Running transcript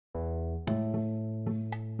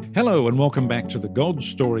Hello and welcome back to the God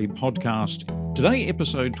Story podcast. Today,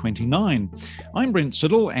 episode 29. I'm Brent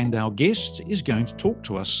Siddle and our guest is going to talk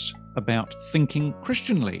to us about thinking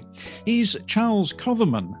Christianly. He's Charles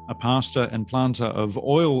Kotherman, a pastor and planter of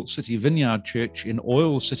Oil City Vineyard Church in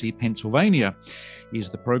Oil City, Pennsylvania. He's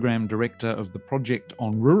the program director of the Project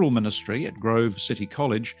on Rural Ministry at Grove City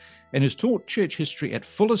College and has taught church history at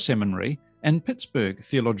Fuller Seminary and Pittsburgh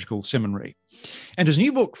Theological Seminary. And his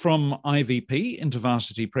new book from IVP,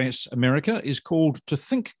 InterVarsity Press America, is called To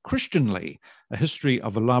Think Christianly, A History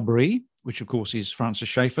of L'Abri, which of course is Francis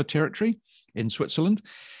Schaeffer territory in Switzerland,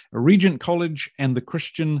 Regent College and the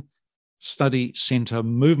Christian Study Centre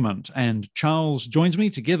movement. And Charles joins me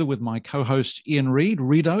together with my co-host Ian Reid,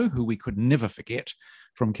 Redo, who we could never forget,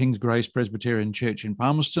 from King's Grace Presbyterian Church in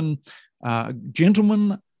Palmerston.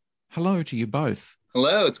 Gentlemen, hello to you both.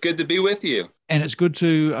 Hello, it's good to be with you. And it's good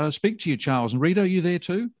to speak to you, Charles. And Rita, are you there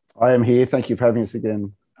too? I am here. Thank you for having us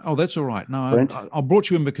again. Oh, that's all right. No, I brought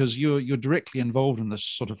you in because you're directly involved in this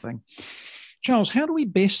sort of thing. Charles, how do we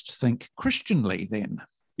best think Christianly then?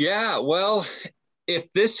 Yeah, well, if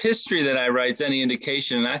this history that I write is any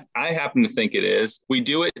indication, and I happen to think it is, we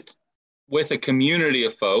do it with a community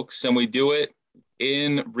of folks and we do it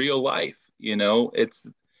in real life. You know, it's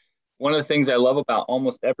one of the things I love about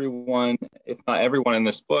almost everyone, if not everyone in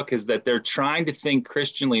this book, is that they're trying to think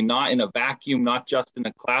Christianly, not in a vacuum, not just in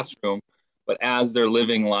a classroom, but as they're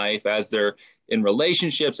living life, as they're in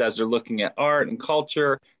relationships, as they're looking at art and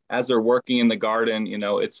culture, as they're working in the garden. You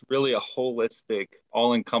know, it's really a holistic,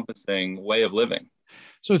 all-encompassing way of living.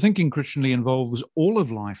 So thinking Christianly involves all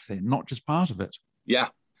of life then, not just part of it. Yeah.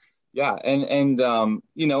 And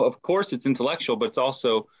you know, of course it's intellectual, but it's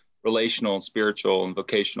also relational and spiritual and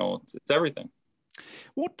vocational. It's everything.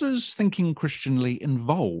 What does thinking Christianly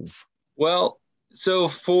involve? Well, so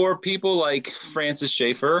for people like Francis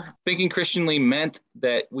Schaeffer, thinking Christianly meant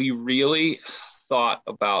that we really thought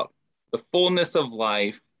about the fullness of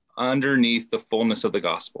life underneath the fullness of the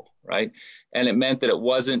gospel, right? And it meant that it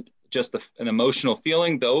wasn't just an emotional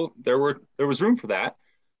feeling, though there was room for that,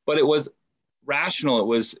 but it was rational, it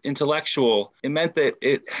was intellectual. It meant that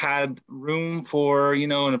it had room for, you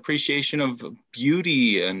know, an appreciation of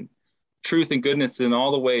beauty and truth and goodness in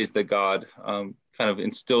all the ways that God kind of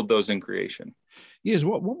instilled those in creation. Yes,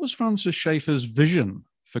 what was Francis Schaeffer's vision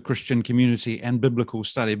for Christian community and biblical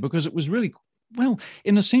study? Because it was really, well,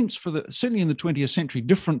 in a sense, certainly in the 20th century,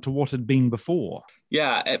 different to what had been before.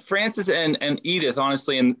 Yeah, Francis and Edith,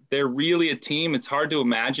 honestly, and they're really a team. It's hard to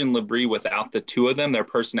imagine L'Abri without the two of them. Their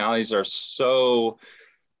personalities are so,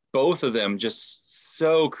 both of them just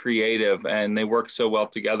so creative, and they work so well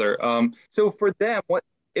together. So for them,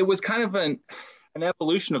 it was kind of an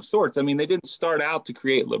evolution of sorts. I mean, they didn't start out to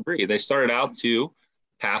create L'Abri. They started out to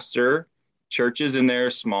pastor churches in their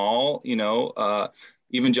small,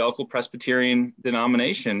 evangelical Presbyterian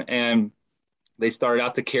denomination, and they started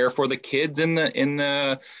out to care for the kids in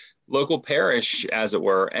the local parish, as it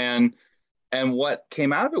were. And what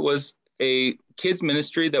came out of it was a kids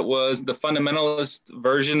ministry that was the fundamentalist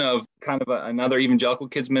version of kind of another evangelical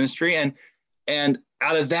kids ministry. And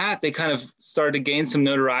out of that, they kind of started to gain some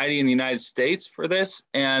notoriety in the United States for this.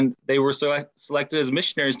 And they were selected as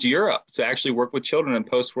missionaries to Europe to actually work with children in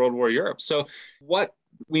post-World War Europe. So what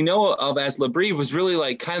we know of as L'Abri was really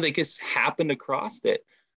like kind of, they just happened across it.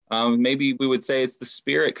 Maybe we would say it's the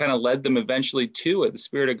Spirit kind of led them eventually to it, the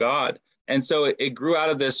Spirit of God. And so it grew out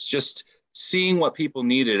of this just seeing what people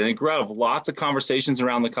needed. And it grew out of lots of conversations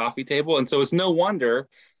around the coffee table. And so it's no wonder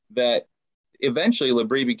that eventually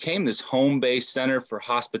L'Abri became this home-based center for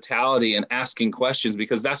hospitality and asking questions,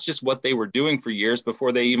 because that's just what they were doing for years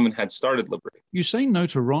before they even had started L'Abri. You say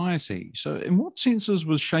notoriety. So in what senses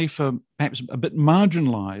was Schaeffer perhaps a bit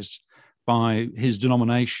marginalized by his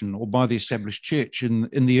denomination or by the established church in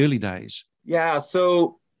the early days? Yeah,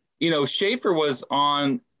 so, Schaeffer was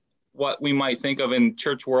on what we might think of in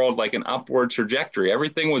church world like an upward trajectory.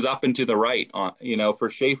 Everything was up and to the right,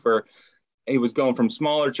 for Schaeffer. He was going from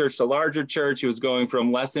smaller church to larger church. He was going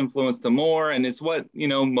from less influence to more. And it's what,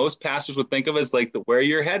 most pastors would think of as like where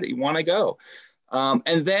your head you want to go.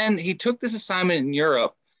 And then he took this assignment in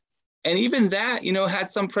Europe. And even that, had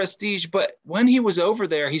some prestige. But when he was over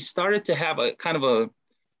there, he started to have a kind of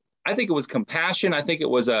I think it was compassion. I think it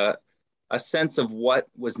was a sense of what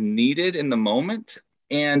was needed in the moment.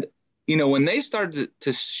 And, when they started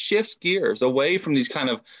to shift gears away from these kind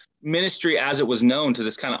of ministry as it was known to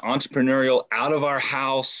this kind of entrepreneurial out of our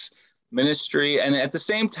house ministry. And at the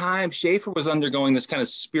same time, Schaeffer was undergoing this kind of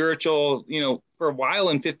spiritual, for a while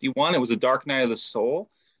in 51, it was a dark night of the soul.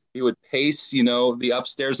 He would pace, the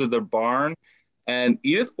upstairs of the barn, and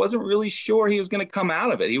Edith wasn't really sure he was going to come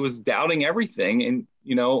out of it. He was doubting everything.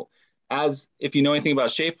 as if you know anything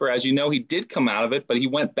about Schaeffer, as you know, he did come out of it, but he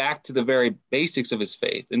went back to the very basics of his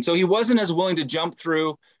faith. And so he wasn't as willing to jump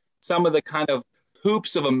through some of the kind of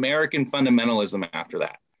hoops of American fundamentalism after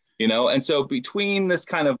that, And so between this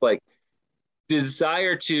kind of like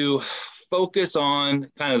desire to focus on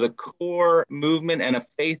kind of the core movement and a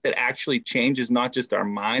faith that actually changes not just our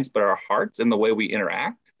minds, but our hearts and the way we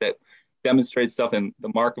interact, that demonstrates itself in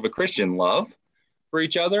the mark of a Christian, love for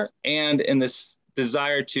each other, and in this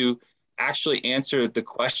desire to actually answer the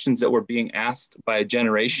questions that were being asked by a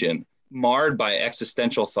generation marred by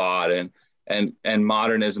existential thought and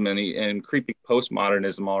modernism and creeping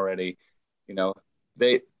postmodernism already.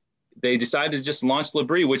 They decided to just launch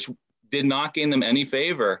L'Abri, which did not gain them any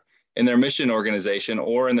favor in their mission organization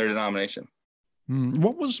or in their denomination.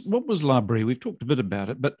 What was L'Abri? We've talked a bit about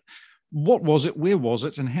it, but what was it? Where was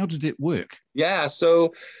it? And how did it work? Yeah,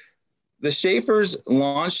 so the Schaeffers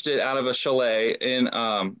launched it out of a chalet in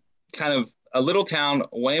kind of a little town,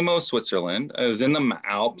 Waymo, Switzerland. It was in the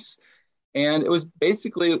Alps. And it was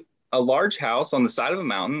basically a large house on the side of a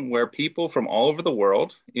mountain where people from all over the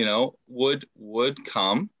world, would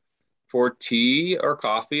come for tea or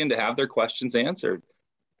coffee and to have their questions answered.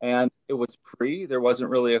 And it was free. There wasn't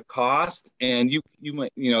really a cost. And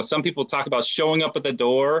some people talk about showing up at the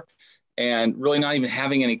door and really not even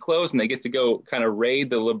having any clothes, and they get to go kind of raid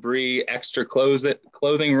the L'Abri extra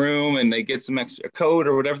clothing room, and they get some extra coat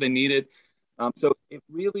or whatever they needed. So it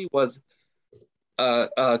really was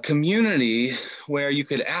a community where you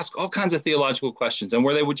could ask all kinds of theological questions, and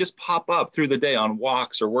where they would just pop up through the day on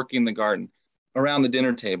walks or working in the garden, around the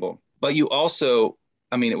dinner table. But you also,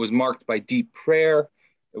 it was marked by deep prayer.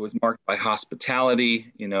 It was marked by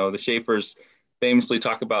hospitality. The Schaeffers famously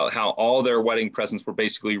talk about how all their wedding presents were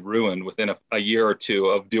basically ruined within a year or two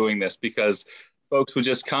of doing this, because folks would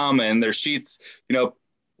just come and their sheets,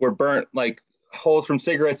 were burnt, like holes from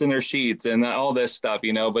cigarettes in their sheets and all this stuff,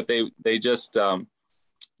 but they just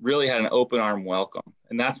really had an open arm welcome.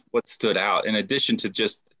 And that's what stood out, in addition to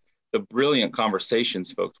just the brilliant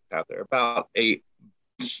conversations folks would have there about a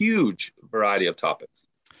huge variety of topics.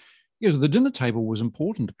 Yeah, the dinner table was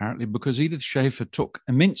important, apparently, because Edith Schaeffer took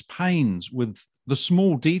immense pains with the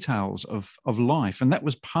small details of life. And that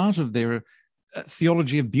was part of their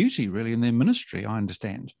theology of beauty, really, in their ministry, I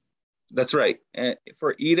understand. That's right. And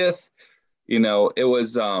for Edith, it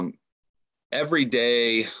was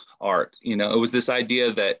everyday art. It was this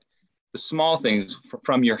idea that the small things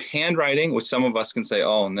from your handwriting, which some of us can say,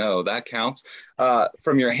 oh, no, that counts,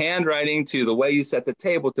 from your handwriting to the way you set the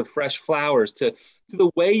table, to fresh flowers, to the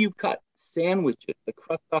way you cut sandwiches, the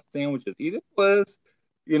crust-off sandwiches. Edith was,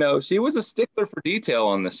 she was a stickler for detail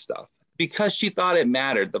on this stuff because she thought it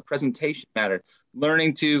mattered. The presentation mattered.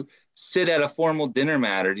 Learning to sit at a formal dinner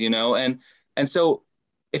mattered, and so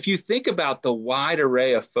if you think about the wide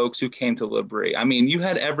array of folks who came to L'Abri, you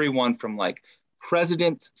had everyone from like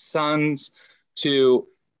presidents' sons to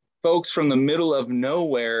folks from the middle of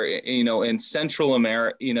nowhere, in Central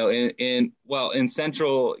America, in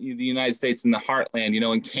central the United States, in the heartland,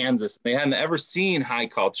 in Kansas. They hadn't ever seen high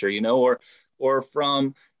culture, or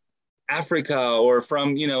from Africa or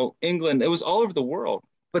from, England. It was all over the world.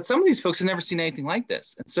 But some of these folks had never seen anything like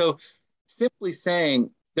this. And so simply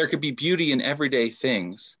saying there could be beauty in everyday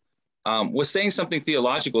things was saying something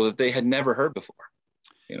theological that they had never heard before,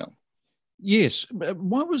 Yes.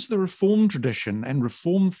 Why was the Reform tradition and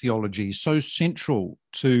Reform theology so central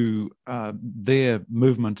to their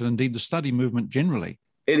movement and indeed the study movement generally?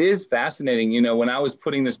 It is fascinating. When I was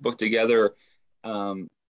putting this book together,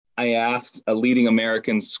 I asked a leading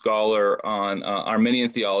American scholar on Arminian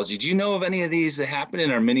theology, do you know of any of these that happen in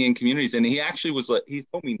Arminian communities? And he actually he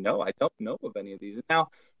told me, no, I don't know of any of these. Now,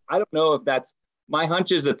 I don't know if that's, my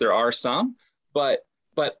hunch is that there are some, but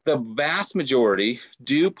the vast majority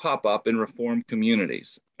do pop up in Reformed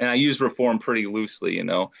communities. And I use Reform pretty loosely,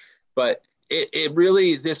 but it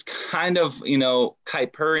really, this kind of,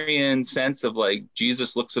 Kuyperian sense of like,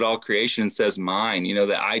 Jesus looks at all creation and says mine,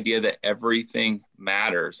 the idea that everything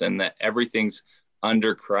matters and that everything's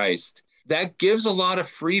under Christ. That gives a lot of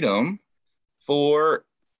freedom for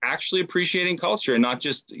actually appreciating culture and not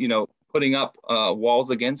just, putting up walls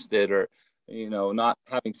against it, or not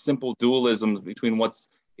having simple dualisms between what's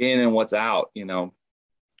in and what's out,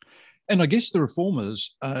 And I guess the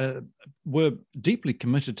Reformers were deeply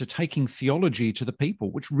committed to taking theology to the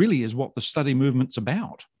people, which really is what the study movement's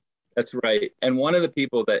about. That's right. And one of the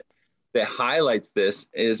people that highlights this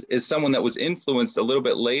is someone that was influenced a little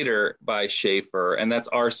bit later by Schaeffer, and that's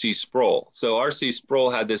R.C. Sproul. So R.C. Sproul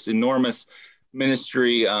had this enormous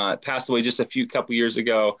ministry, passed away just a couple years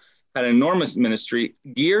ago, had an enormous ministry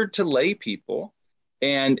geared to lay people.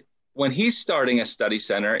 And when he's starting a study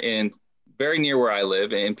center in very near where I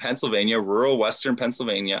live in Pennsylvania, rural Western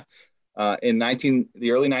Pennsylvania, in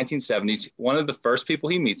the early 1970s, one of the first people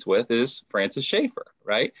he meets with is Francis Schaeffer,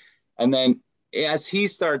 right? And then as he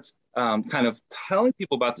starts kind of telling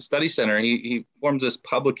people about the study center, he forms this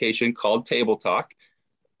publication called Table Talk,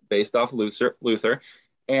 based off Luther,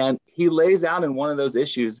 and he lays out in one of those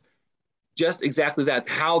issues just exactly that,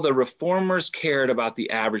 how the reformers cared about the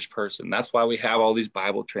average person. That's why we have all these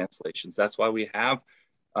Bible translations. That's why we have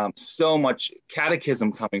so much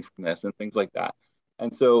catechism coming from this and things like that.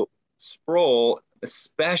 And so Sproul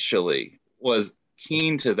especially was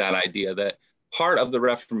keen to that idea that part of the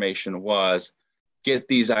Reformation was get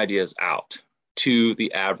these ideas out to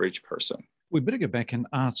the average person. We better go back and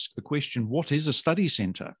ask the question, what is a study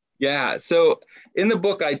center? Yeah, so in the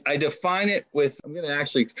book, I define it with, I'm going to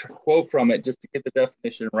actually quote from it just to get the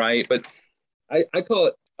definition right, but I call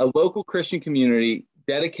it a local Christian community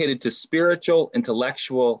dedicated to spiritual,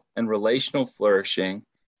 intellectual, and relational flourishing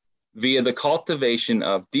via the cultivation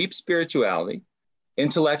of deep spirituality,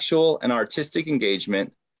 intellectual and artistic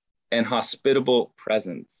engagement, and hospitable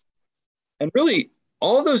presence. And really,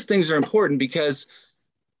 all of those things are important because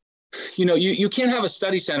you can't have a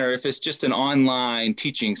study center if it's just an online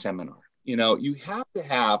teaching seminar. You have to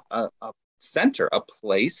have a center, a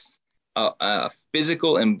place, a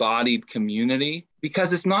physical embodied community,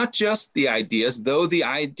 because it's not just the ideas, though the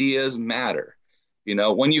ideas matter.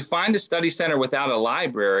 When you find a study center without a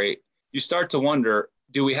library, you start to wonder,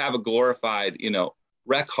 do we have a glorified,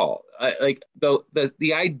 rec hall? Like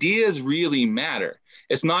the ideas really matter.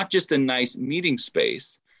 It's not just a nice meeting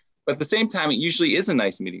space, but at the same time, it usually is a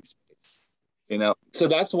nice meeting space. So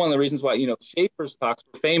that's one of the reasons why, Schaeffer's talks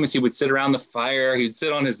were famous. He would sit around the fire, he would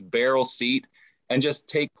sit on his barrel seat and just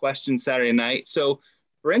take questions Saturday night. So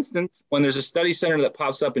for instance, when there's a study center that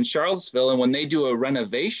pops up in Charlottesville, and when they do a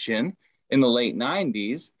renovation in the late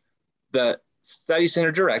 90s, the study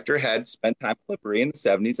center director had spent time at L'Abri in the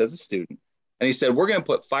 70s as a student. And he said, we're going to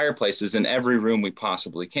put fireplaces in every room we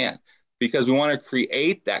possibly can, because we want to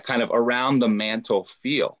create that kind of around the mantle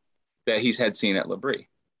feel that he's had seen at L'Abri.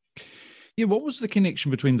 Yeah, what was the connection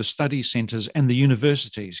between the study centers and the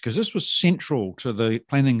universities? Because this was central to the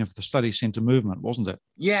planning of the study center movement, wasn't it?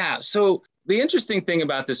 Yeah. So the interesting thing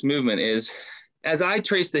about this movement is, as I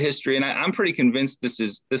trace the history, and I'm pretty convinced this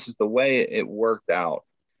is the way it worked out.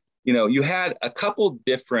 You had a couple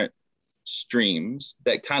different streams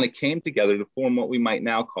that kind of came together to form what we might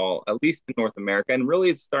now call, at least in North America, and really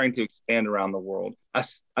it's starting to expand around the world,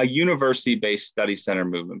 a university-based study center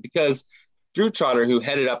movement. Because Drew Trotter, who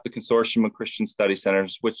headed up the Consortium of Christian Study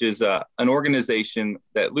Centers, which is an organization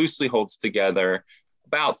that loosely holds together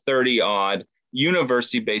about 30-odd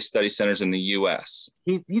university-based study centers in the U.S.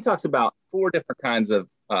 He talks about four different kinds of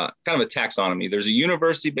kind of a taxonomy. There's a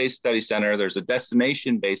university-based study center. There's a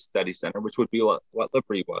destination-based study center, which would be what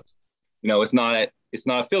L'Abri was. It's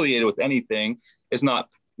not affiliated with anything. It's not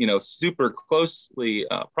super closely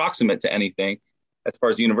proximate to anything. As far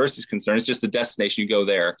as the university is concerned, it's just a destination. You go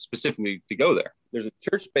there specifically to go there. There's a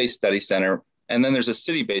church-based study center, and then there's a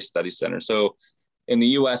city-based study center. So in the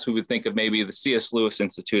U.S., we would think of maybe the C.S. Lewis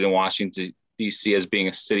Institute in Washington, D.C. as being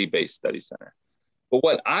a city-based study center. But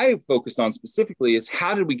what I focus on specifically is,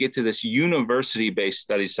 how did we get to this university-based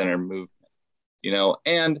study center movement?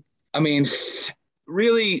 And I mean,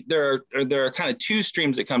 really, there are kind of two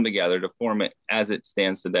streams that come together to form it as it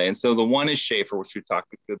stands today. And so the one is Schaeffer, which we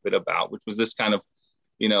talked a good bit about, which was this kind of,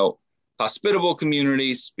 hospitable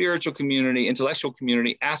community, spiritual community, intellectual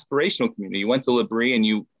community, aspirational community. You went to L'Abri and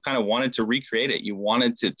you kind of wanted to recreate it. You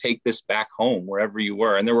wanted to take this back home wherever you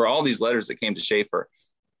were. And there were all these letters that came to Schaeffer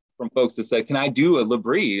from folks that said, can I do a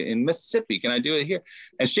L'Abri in Mississippi? Can I do it here?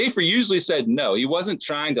 And Schaeffer usually said no. He wasn't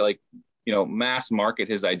trying to mass market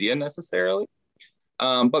his idea necessarily.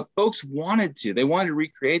 But folks wanted to. They wanted to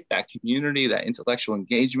recreate that community, that intellectual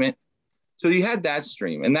engagement. So you had that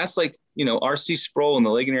stream. And that's R.C. Sproul and the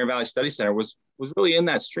Ligonier Valley Study Center was really in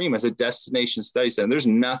that stream as a destination study center. There's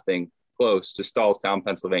nothing close to Stallstown,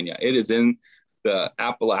 Pennsylvania. It is in the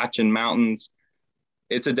Appalachian Mountains.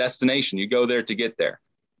 It's a destination. You go there to get there.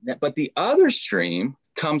 But the other stream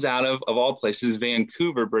comes out of all places,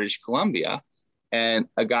 Vancouver, British Columbia, and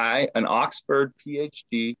an Oxford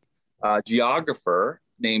PhD geographer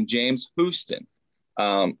named James Houston,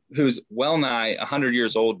 who's well nigh 100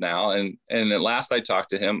 years old now, and at last I talked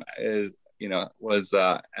to him was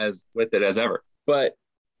as with it as ever. But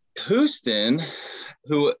Houston,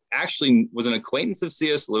 who actually was an acquaintance of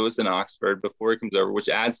C.S. Lewis in Oxford before he comes over, which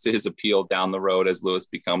adds to his appeal down the road as Lewis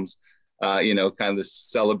becomes kind of this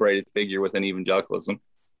celebrated figure within evangelicalism.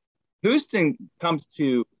 Houston comes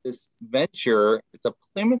to this venture. It's a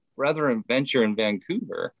Plymouth Brethren venture in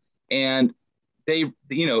Vancouver. And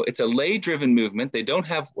it's a lay-driven movement. They don't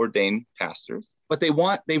have ordained pastors, but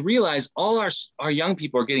they realize all our young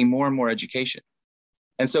people are getting more and more education.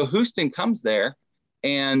 And so Houston comes there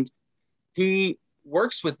and he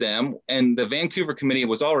works with them, and the Vancouver committee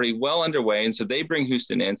was already well underway. And so they bring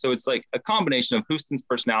Houston in. So it's like a combination of Houston's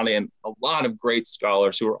personality and a lot of great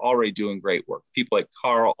scholars who are already doing great work. People like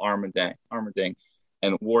Carl Armerding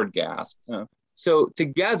and Ward Gass. So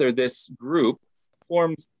together, this group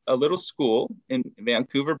forms a little school in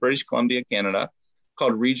Vancouver, British Columbia, Canada,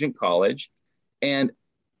 called Regent College. And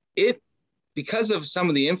because of some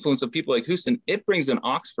of the influence of people like Houston, it brings an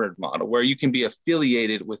Oxford model where you can be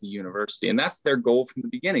affiliated with a university. And that's their goal from the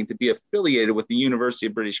beginning, to be affiliated with the University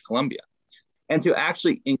of British Columbia and to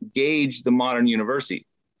actually engage the modern university.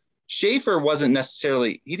 Schaeffer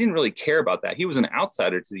he didn't really care about that. He was an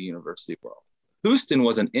outsider to the university world. Houston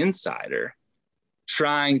was an insider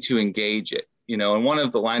trying to engage it. And one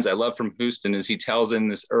of the lines I love from Houston is he tells in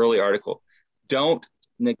this early article, don't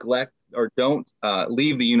neglect or don't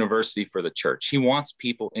leave the university for the church. He wants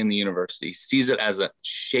people in the university. He sees it as a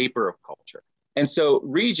shaper of culture. And so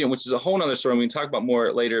Regent, which is a whole nother story, we can talk about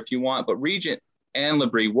more later if you want, but Regent and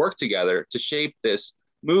L'Abri work together to shape this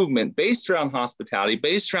movement based around hospitality,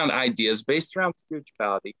 based around ideas, based around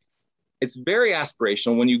spirituality. It's very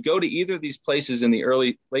aspirational. When you go to either of these places in the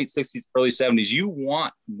late 60s, early 70s, you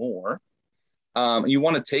want more. You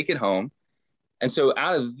want to take it home. And so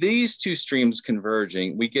out of these two streams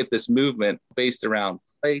converging, we get this movement based around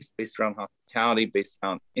place, based around hospitality, based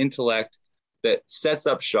around intellect that sets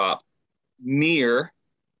up shop near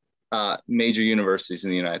major universities in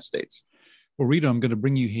the United States. Well, Rita, I'm going to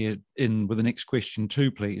bring you here in with the next question too,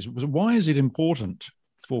 please. Why is it important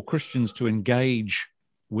for Christians to engage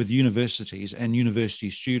with universities and university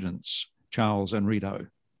students, Charles and Rito?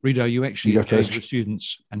 Rito, you actually engage with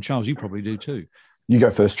students, and Charles, you probably do too. You go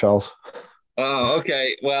first, Charles. Oh,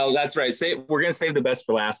 okay. Well, that's right. We're going to save the best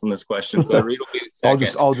for last on this question. So Rito will be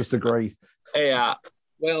second. I'll just agree. Yeah.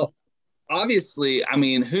 Well, obviously,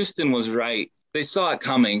 Houston was right. They saw it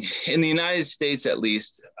coming. In the United States, at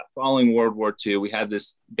least, following World War II, we had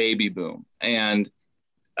this baby boom. And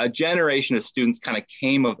a generation of students kind of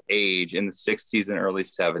came of age in the 60s and early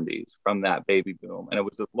 70s from that baby boom. And it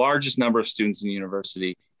was the largest number of students in the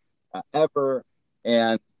university ever.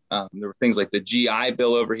 And there were things like the GI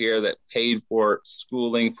Bill over here that paid for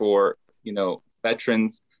schooling for,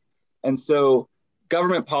 veterans. And so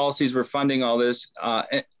government policies were funding all this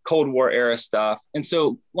Cold War era stuff. And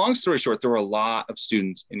so long story short, there were a lot of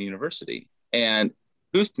students in the university. And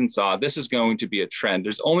Houston saw this is going to be a trend.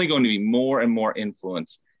 There's only going to be more and more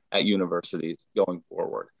influence at universities going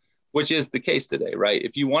forward, which is the case today, right?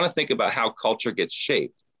 If you want to think about how culture gets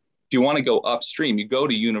shaped, if you want to go upstream, you go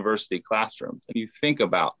to university classrooms and you think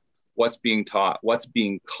about what's being taught, what's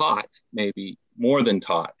being caught, maybe more than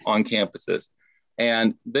taught on campuses.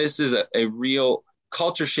 And this is a real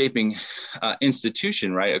culture shaping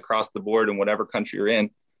institution, right, across the board in whatever country you're in.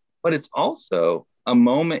 But it's also a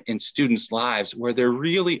moment in students' lives where they're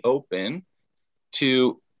really open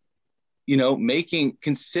to,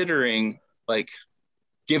 considering like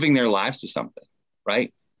giving their lives to something,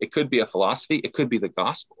 right? It could be a philosophy, it could be the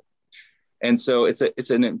gospel. And so it's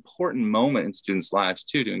an important moment in students' lives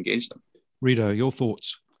too, to engage them. Rito, your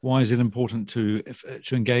thoughts? Why is it important to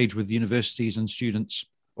engage with universities and students?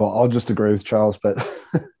 Well, I'll just agree with Charles, but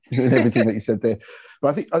everything that you said there.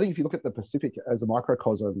 But I think if you look at the Pacific as a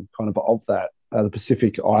microcosm kind of that, the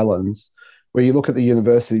Pacific Islands, where you look at the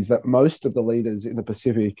universities, that most of the leaders in the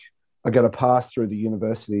Pacific are going to pass through the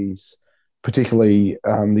universities, particularly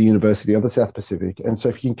the University of the South Pacific. And so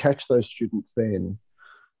if you can catch those students then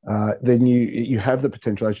you have the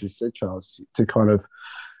potential, as you said, Charles, to kind of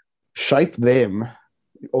shape them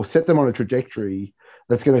or set them on a trajectory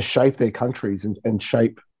that's going to shape their countries and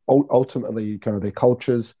shape ultimately kind of their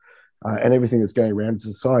cultures and everything that's going around in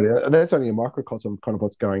society. And that's only a microcosm of kind of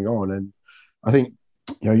what's going on. And I think,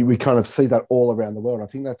 we kind of see that all around the world. I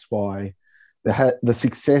think that's why the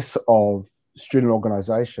success of student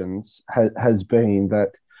organizations has been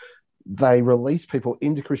that they release people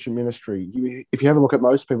into Christian ministry. If you have a look at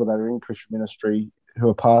most people that are in Christian ministry who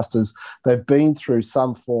are pastors, they've been through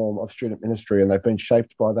some form of student ministry and they've been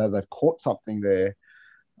shaped by that. They've caught something there,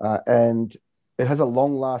 and it has a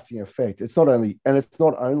long-lasting effect. It's not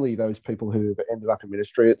only those people who have ended up in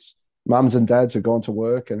ministry. It's mums and dads who've gone to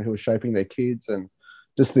work and who are shaping their kids, and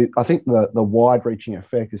just I think the wide-reaching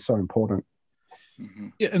effect is so important.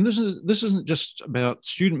 Yeah, and this isn't just about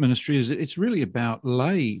student ministry. It's really about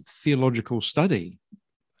lay theological study.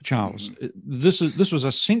 Charles. This was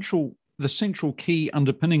the central key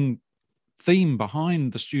underpinning theme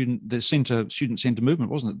behind the student center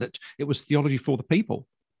movement, wasn't it? That it was theology for the people.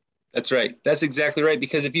 That's right. That's exactly right.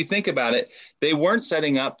 Because if you think about it, they weren't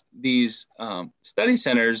setting up these study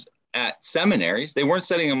centers at seminaries. They weren't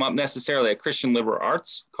setting them up necessarily at Christian liberal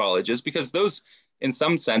arts colleges, because those, in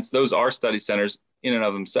some sense, those are study centers in and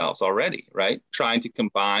of themselves already, right? Trying to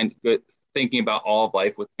combine good thinking about all of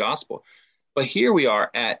life with gospel. But here we are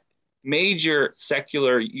at major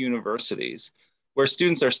secular universities where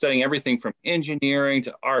students are studying everything from engineering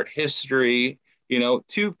to art history,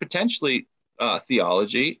 to potentially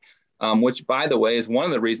theology, which, by the way, is one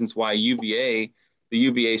of the reasons why the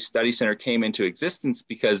UVA Study Center came into existence,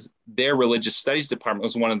 because their religious studies department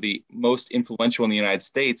was one of the most influential in the United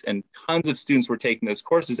States, and tons of students were taking those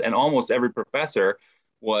courses, and almost every professor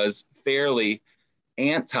was fairly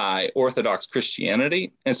anti-Orthodox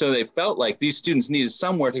Christianity. And so they felt like these students needed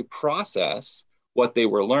somewhere to process what they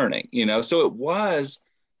were learning, So it was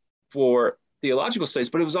for theological studies,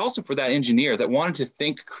 but it was also for that engineer that wanted to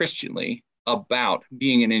think Christianly about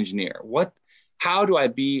being an engineer. How do I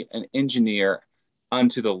be an engineer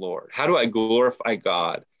unto the Lord? How do I glorify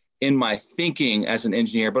God in my thinking as an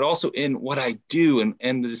engineer, but also in what I do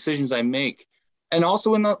and the decisions I make, and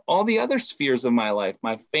also in all the other spheres of my life,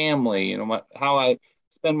 my family, how I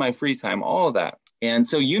spend my free time, all of that. And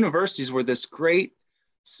so universities were this great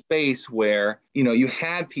space where, you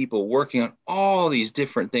had people working on all these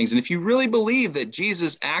different things. And if you really believe that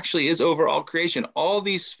Jesus actually is over all creation, all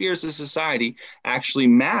these spheres of society actually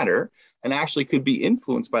matter and actually could be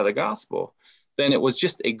influenced by the gospel, then it was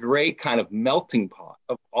just a great kind of melting pot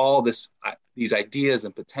of all these ideas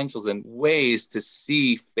and potentials and ways to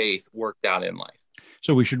see faith worked out in life.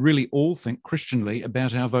 So we should really all think Christianly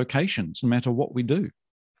about our vocations, no matter what we do.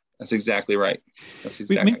 That's exactly right.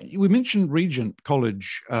 We mentioned Regent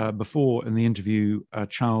College before in the interview,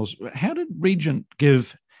 Charles. How did Regent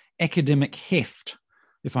give academic heft,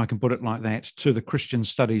 if I can put it like that, to the Christian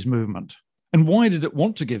studies movement? And why did it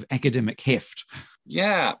want to give academic heft?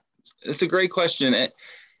 Yeah, it's a great question.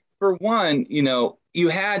 For one, you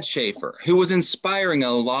had Schaeffer, who was inspiring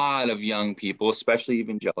a lot of young people, especially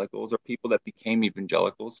evangelicals or people that became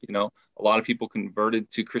evangelicals. A lot of people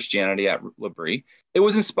converted to Christianity at L'Abri. It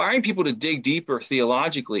was inspiring people to dig deeper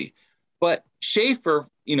theologically. But Schaeffer,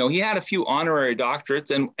 he had a few honorary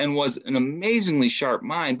doctorates and was an amazingly sharp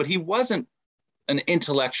mind, but he wasn't an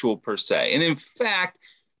intellectual per se. And in fact,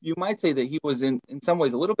 you might say that he was in some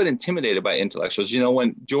ways a little bit intimidated by intellectuals.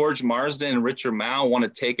 When George Marsden and Richard Mouw want to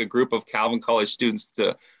take a group of Calvin College students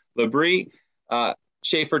to L'Abri,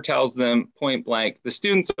 Schaeffer tells them point blank, the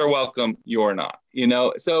students are welcome, you're not.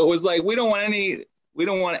 So it was like, we don't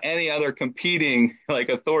want any other competing like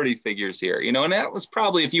authority figures here. And that was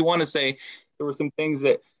probably, if you want to say, there were some things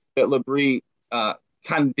that L'Abri kind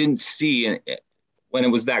of didn't see when it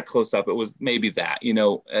was that close up. It was maybe that,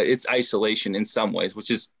 it's isolation in some ways, which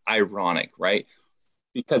is ironic, right?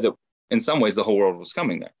 Because in some ways, the whole world was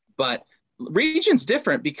coming there. But Regent's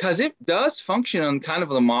different because it does function on kind of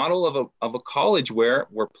the model of a college where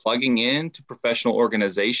we're plugging into professional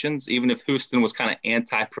organizations, even if Houston was kind of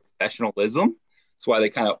anti-professionalism. That's why they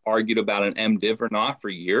kind of argued about an MDiv or not for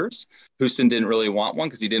years. Houston didn't really want one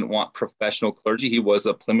because he didn't want professional clergy. He was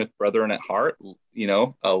a Plymouth Brethren at heart,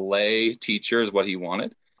 a lay teacher is what he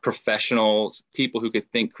wanted. Professionals, people who could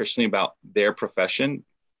think Christianly about their profession,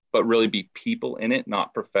 but really be people in it,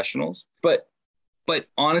 not professionals. But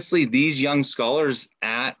honestly, these young scholars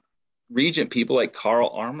at Regent, people like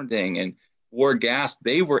Carl Armerding and Ward Gast,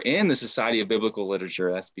 they were in the Society of Biblical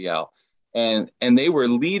Literature, SBL. And they were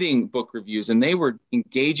leading book reviews and they were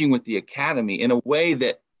engaging with the academy in a way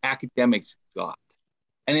that academics got,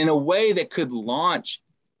 and in a way that could launch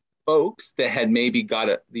folks that had maybe got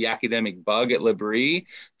the academic bug at L'Abri,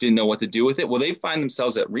 didn't know what to do with it. Well, they find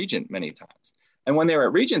themselves at Regent many times. And when they were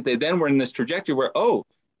at Regent, they then were in this trajectory where,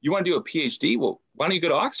 you want to do a PhD? Well, why don't you go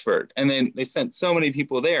to Oxford? And then they sent so many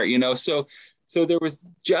people there, So there was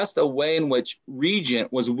just a way in which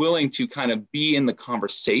Regent was willing to kind of be in the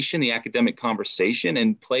conversation, the academic conversation,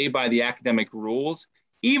 and play by the academic rules,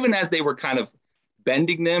 even as they were kind of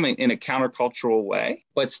bending them in a countercultural way.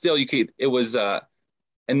 But still, it was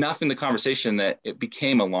enough in the conversation that it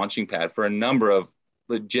became a launching pad for a number of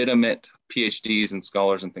legitimate PhDs and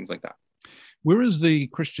scholars and things like that. Where is the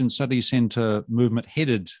Christian Studies Center movement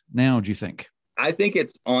headed now, do you think? I think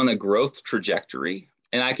it's on a growth trajectory.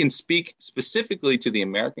 And I can speak specifically to the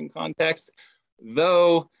American context,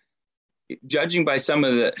 though, judging by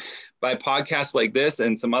by podcasts like this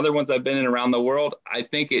and some other ones I've been in around the world, I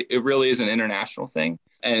think it really is an international thing.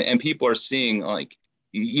 And people are seeing like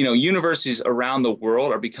universities around the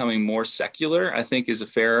world are becoming more secular, I think is a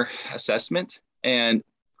fair assessment. And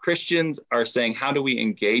Christians are saying, how do we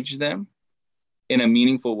engage them in a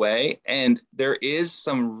meaningful way? And there is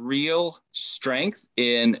some real strength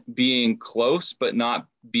in being close, but not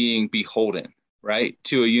being beholden, right,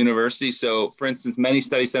 to a university. So for instance, many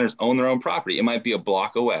study centers own their own property. It might be a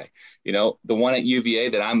block away. The one at UVA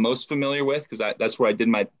that I'm most familiar with, because that's where I did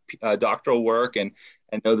my doctoral work and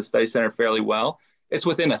know the study center fairly well. It's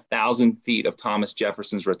within 1,000 feet of Thomas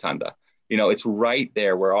Jefferson's Rotunda. It's right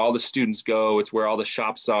there where all the students go. It's where all the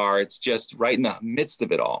shops are. It's just right in the midst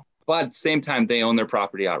of it all. But at the same time, they own their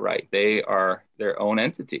property outright. They are their own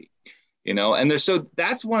entity, and so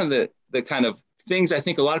that's one of the kind of things I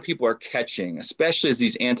think a lot of people are catching, especially as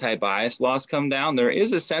these anti-bias laws come down. There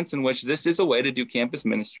is a sense in which this is a way to do campus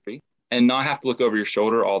ministry and not have to look over your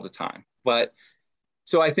shoulder all the time. But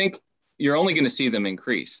so I think you're only going to see them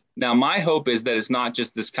increase. Now, my hope is that it's not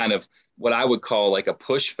just this kind of what I would call like a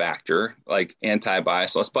push factor, like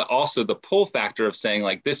anti-bias laws, but also the pull factor of saying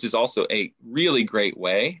like, this is also a really great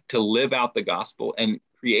way to live out the gospel and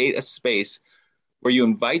create a space where you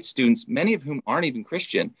invite students, many of whom aren't even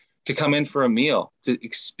Christian, to come in for a meal, to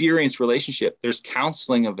experience relationship. There's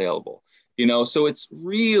counseling available, so it's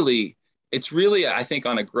really, I think,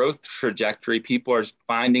 on a growth trajectory. People are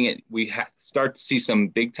finding it. We start to see some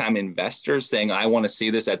big time investors saying, I want to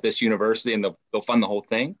see this at this university, and they'll fund the whole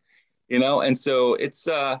thing, and so it's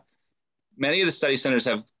many of the study centers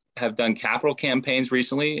have done capital campaigns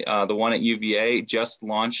recently. The one at UVA just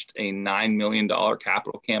launched a $9 million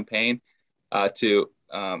capital campaign to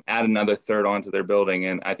add another third onto their building.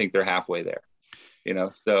 And I think they're halfway there,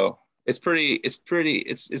 so it's really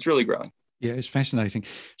growing. Yeah, it's fascinating.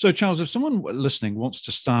 So, Charles, if someone listening wants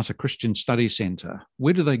to start a Christian study center,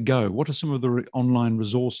 where do they go? What are some of the online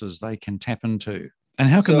resources they can tap into? And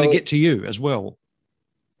how can they get to you as well?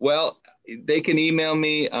 Well, they can email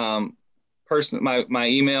me. My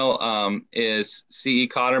email is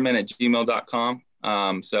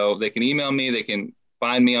cecotterman@gmail.com. So they can email me. They can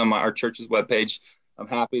find me on our church's webpage. I'm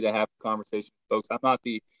happy to have a conversation with folks.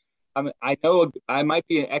 I know I might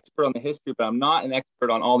be an expert on the history, but I'm not an expert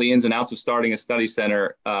on all the ins and outs of starting a study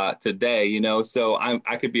center today, so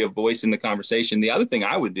I could be a voice in the conversation. The other thing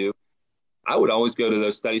I would do, I would always go to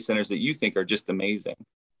those study centers that you think are just amazing.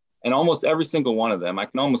 And almost every single one of them, I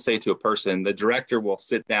can almost say to a person, the director will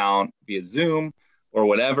sit down via Zoom or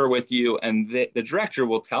whatever with you, and the director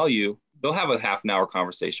will tell you, they'll have a half an hour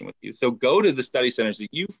conversation with you. So go to the study centers that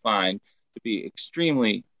you find to be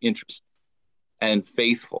extremely interesting and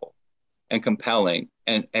faithful and compelling,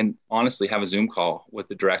 and honestly have a Zoom call with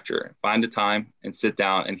the director, find a time and sit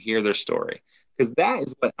down and hear their story. Because that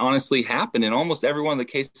is what honestly happened in almost every one of the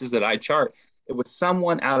cases that I chart. It was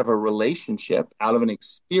someone out of a relationship, out of an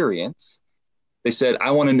experience. They said,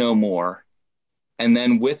 I want to know more. And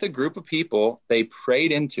then with a group of people, they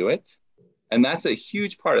prayed into it. And that's a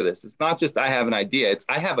huge part of this. It's not just I have an idea. It's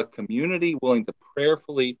I have a community willing to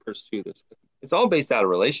prayerfully pursue this. It's all based out of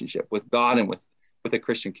relationship with God and with a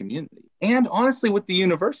Christian community. And honestly, with the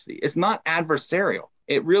university, it's not adversarial.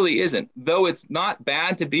 It really isn't. Though it's not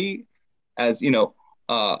bad to be, as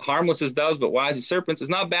harmless as doves, but wise as serpents. It's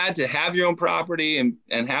not bad to have your own property and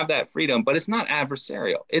have that freedom, but it's not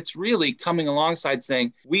adversarial. It's really coming alongside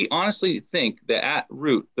saying, we honestly think that at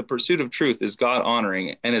root, the pursuit of truth is God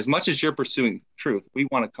honoring. And as much as you're pursuing truth, we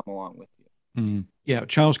want to come along with you. Yeah,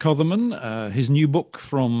 Charles Cotherman, his new book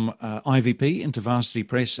from IVP, InterVarsity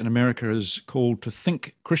Press in America, is called To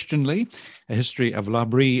Think Christianly, A History of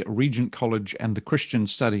L'Abri, Regent College and the Christian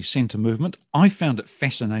Study Center Movement. I found it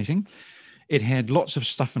fascinating. It had lots of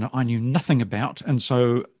stuff in it I knew nothing about. And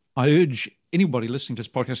so I urge anybody listening to this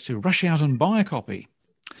podcast to rush out and buy a copy.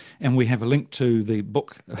 And we have a link to the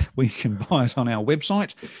book where you can buy it on our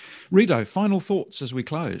website. Rito, final thoughts as we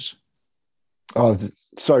close. Oh,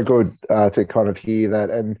 so good to kind of hear that.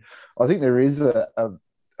 And I think there is a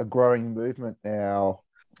growing movement now,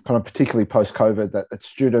 kind of particularly post-COVID, that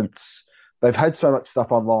students, they've had so much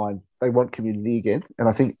stuff online, they want community again. And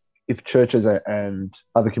I think if churches and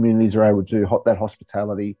other communities are able to do that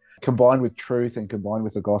hospitality, combined with truth and combined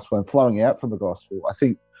with the gospel and flowing out from the gospel, I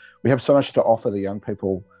think we have so much to offer the young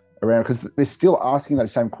people around, because they're still asking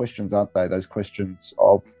those same questions, aren't they? Those questions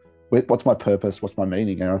of, what's my purpose? What's my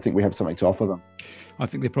meaning? And I think we have something to offer them. I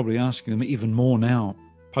think they're probably asking them even more now,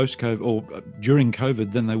 post-COVID or during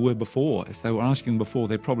COVID, than they were before. If they were asking them before,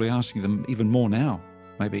 they're probably asking them even more now,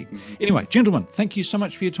 maybe. Anyway, gentlemen, thank you so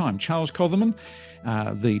much for your time. Charles Cotherman,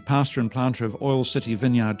 the pastor and planter of Oil City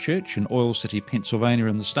Vineyard Church in Oil City, Pennsylvania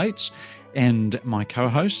in the States, And my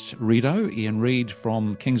co-host, Ian Reid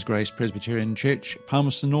from King's Grace Presbyterian Church,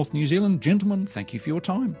 Palmerston North, New Zealand. Gentlemen, thank you for your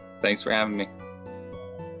time. Thanks for having me.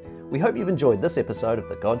 We hope you've enjoyed this episode of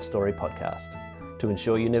the God Story Podcast. To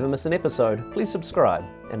ensure you never miss an episode, please subscribe.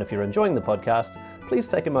 And if you're enjoying the podcast, please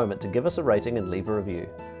take a moment to give us a rating and leave a review.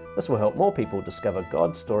 This will help more people discover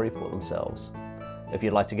God's story for themselves. If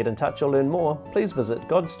you'd like to get in touch or learn more, please visit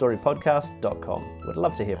godstorypodcast.com. We'd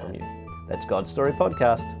love to hear from you. That's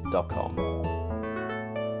godstorypodcast.com.